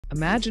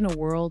Imagine a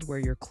world where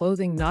your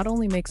clothing not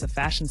only makes a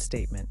fashion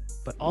statement,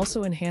 but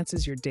also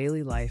enhances your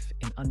daily life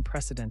in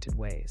unprecedented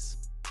ways.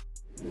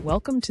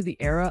 Welcome to the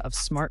era of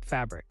smart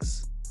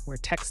fabrics, where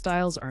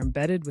textiles are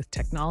embedded with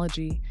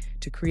technology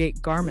to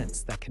create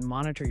garments that can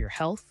monitor your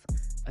health,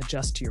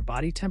 adjust to your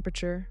body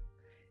temperature,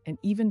 and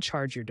even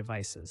charge your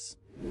devices.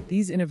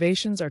 These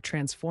innovations are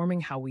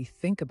transforming how we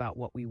think about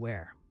what we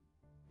wear.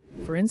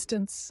 For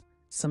instance,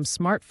 some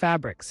smart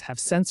fabrics have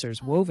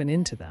sensors woven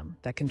into them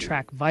that can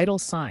track vital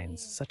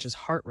signs such as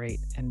heart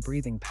rate and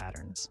breathing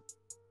patterns.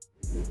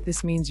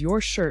 This means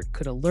your shirt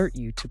could alert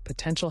you to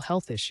potential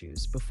health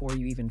issues before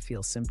you even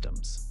feel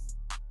symptoms.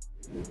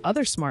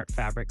 Other smart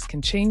fabrics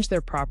can change their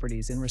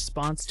properties in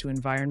response to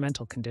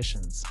environmental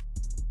conditions.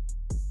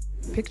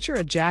 Picture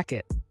a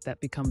jacket that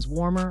becomes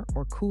warmer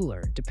or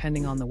cooler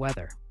depending on the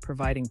weather,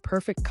 providing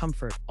perfect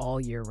comfort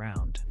all year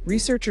round.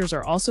 Researchers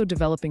are also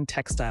developing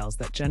textiles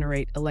that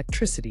generate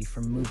electricity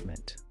from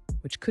movement,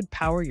 which could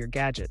power your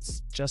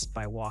gadgets just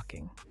by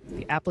walking.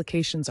 The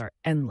applications are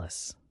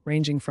endless,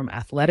 ranging from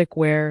athletic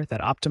wear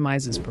that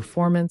optimizes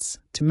performance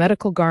to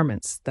medical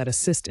garments that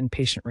assist in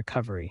patient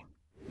recovery.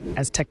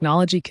 As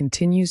technology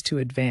continues to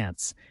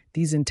advance,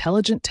 these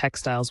intelligent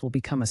textiles will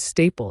become a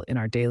staple in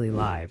our daily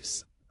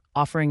lives,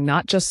 offering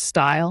not just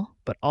style,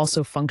 but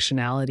also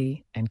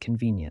functionality and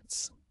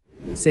convenience.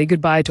 Say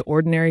goodbye to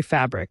ordinary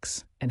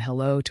fabrics and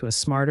hello to a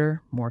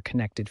smarter, more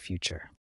connected future.